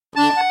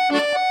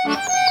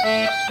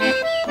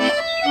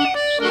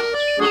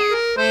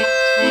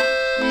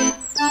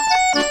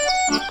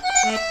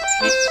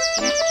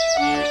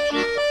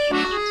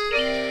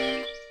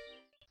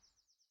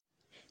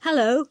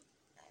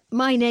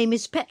My name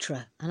is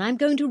Petra, and I'm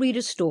going to read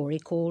a story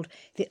called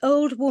The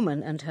Old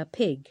Woman and Her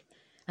Pig,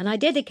 and I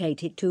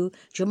dedicate it to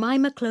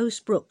Jemima Close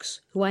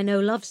Brooks, who I know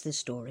loves this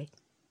story.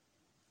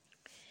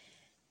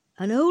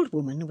 An old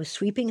woman was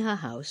sweeping her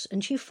house,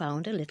 and she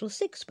found a little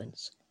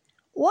sixpence.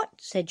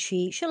 "What," said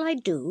she, "shall I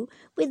do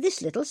with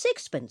this little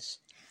sixpence?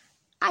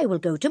 I will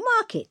go to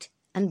market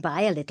and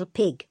buy a little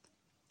pig."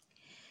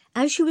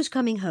 As she was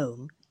coming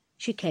home,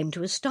 she came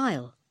to a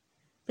stile,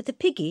 but the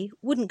piggy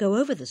wouldn't go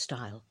over the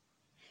stile.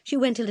 She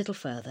went a little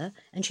further,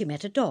 and she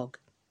met a dog.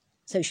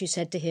 So she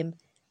said to him,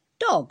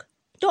 "Dog,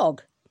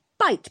 dog,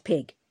 bite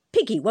pig.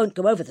 Piggy won't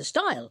go over the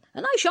stile,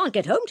 and I shan't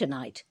get home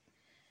tonight."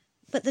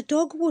 But the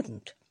dog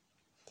wouldn't.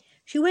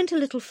 She went a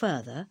little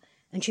further,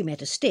 and she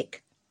met a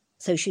stick.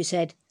 So she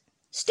said,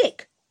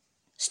 "Stick,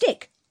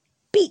 stick,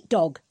 beat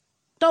dog.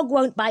 Dog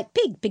won't bite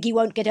pig, piggy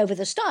won't get over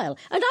the stile,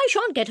 and I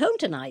shan't get home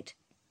tonight."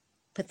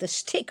 But the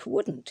stick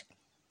wouldn't.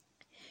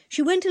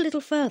 She went a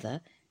little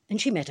further, and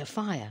she met a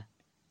fire.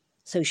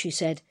 So she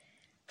said,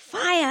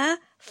 "Fire,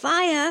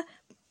 fire,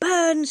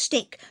 burn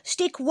stick.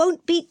 Stick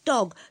won't beat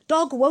dog.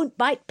 Dog won't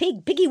bite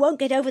pig. Piggy won't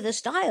get over the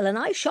stile, and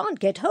I shan't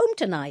get home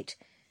tonight."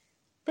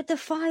 But the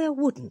fire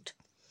wouldn't.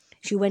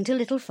 She went a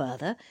little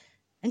further,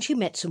 and she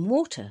met some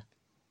water.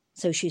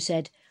 So she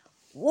said,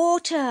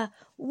 "Water,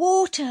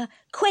 water,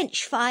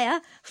 quench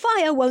fire.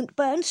 Fire won't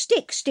burn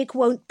stick. Stick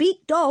won't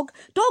beat dog.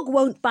 Dog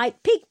won't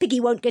bite pig. Piggy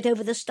won't get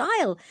over the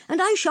stile,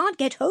 and I shan't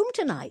get home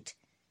tonight."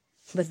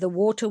 But the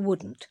water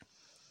wouldn't.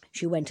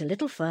 She went a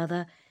little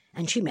further,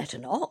 and she met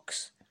an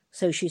ox.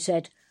 So she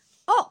said,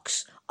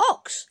 "Ox,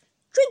 ox,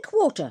 drink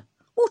water.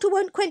 Water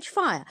won't quench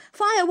fire.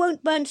 Fire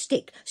won't burn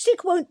stick.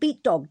 Stick won't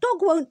beat dog. Dog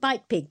won't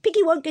bite pig.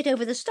 Piggy won't get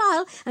over the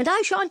stile, and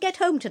I shan't get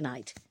home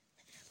tonight."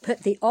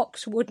 But the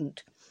ox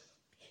wouldn't.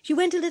 She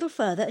went a little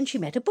further, and she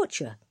met a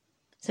butcher.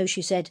 So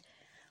she said,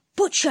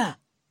 "Butcher,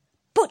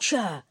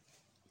 butcher,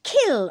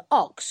 kill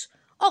ox.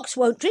 Ox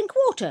won't drink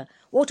water.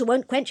 Water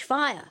won't quench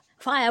fire.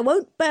 Fire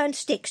won't burn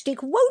stick.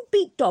 Stick won't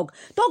beat dog.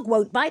 Dog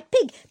won't bite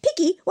pig.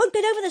 Piggy won't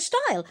get over the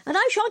stile, and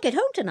I shan't get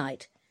home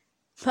tonight."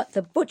 But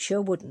the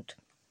butcher wouldn't.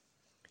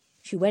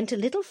 She went a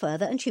little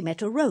further, and she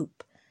met a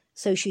rope.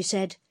 So she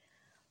said,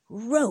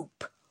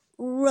 "Rope,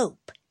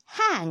 rope,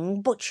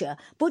 hang butcher.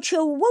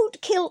 Butcher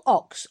won't kill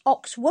ox.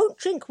 Ox won't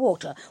drink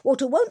water.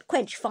 Water won't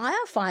quench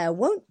fire. Fire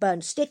won't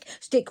burn stick.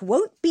 Stick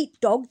won't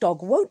beat dog.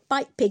 Dog won't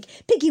bite pig.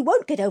 Piggy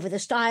won't get over the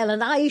stile,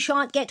 and I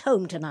shan't get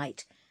home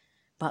tonight."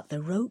 But the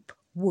rope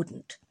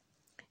wouldn't.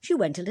 She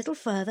went a little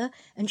further,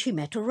 and she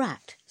met a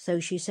rat.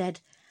 So she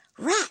said,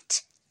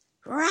 "Rat,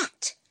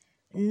 rat,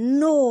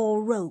 gnaw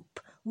rope.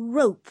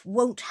 Rope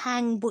won't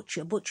hang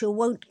butcher. Butcher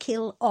won't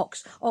kill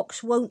ox.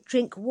 Ox won't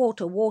drink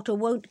water. Water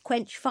won't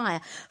quench fire.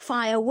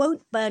 Fire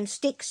won't burn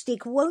stick.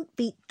 Stick won't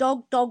beat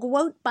dog. Dog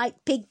won't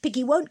bite pig.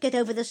 Piggy won't get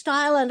over the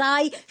stile, and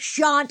I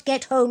shan't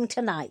get home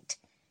tonight."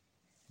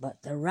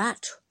 But the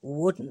rat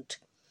wouldn't.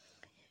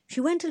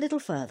 She went a little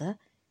further,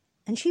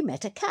 and she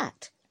met a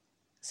cat.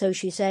 So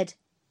she said,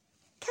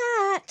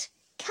 "Cat,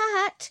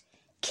 cat,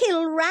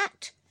 kill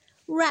rat.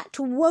 Rat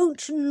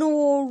won't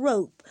gnaw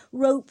rope.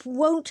 Rope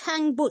won't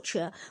hang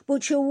butcher.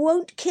 Butcher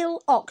won't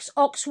kill ox.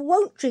 Ox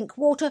won't drink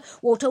water.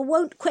 Water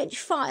won't quench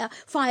fire.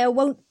 Fire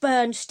won't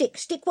burn stick.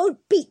 Stick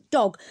won't beat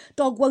dog.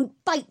 Dog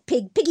won't bite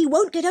pig. Piggy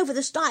won't get over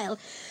the stile,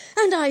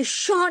 and I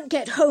shan't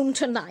get home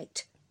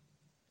tonight."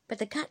 But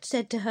the cat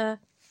said to her,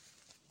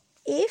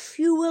 "If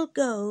you will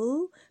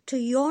go to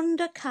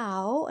yonder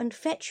cow and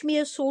fetch me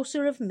a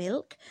saucer of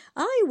milk,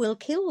 I will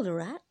kill the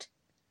rat."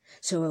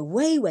 So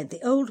away went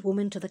the old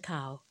woman to the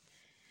cow.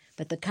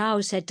 But the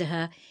cow said to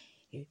her,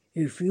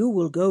 "If you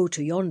will go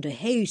to yonder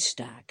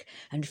haystack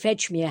and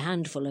fetch me a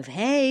handful of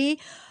hay,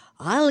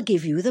 I'll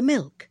give you the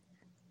milk."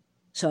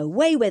 So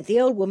away went the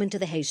old woman to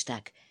the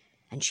haystack,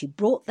 and she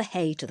brought the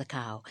hay to the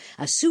cow.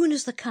 As soon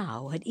as the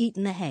cow had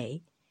eaten the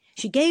hay,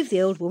 she gave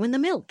the old woman the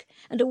milk,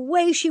 and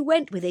away she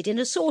went with it in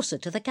a saucer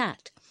to the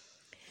cat.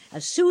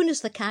 As soon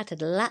as the cat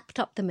had lapped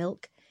up the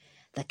milk,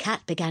 the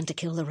cat began to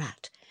kill the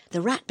rat.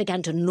 The rat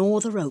began to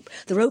gnaw the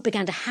rope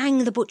began to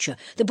hang the butcher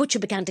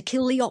began to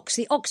kill the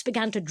ox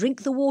began to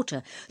drink the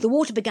water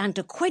began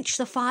to quench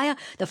the fire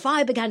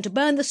began to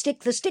burn the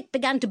stick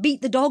began to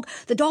beat the dog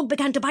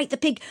began to bite the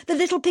pig, the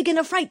little pig in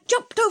a fright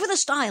jumped over the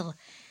stile.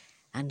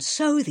 And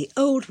so the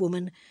old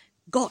woman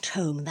got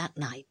home that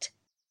night.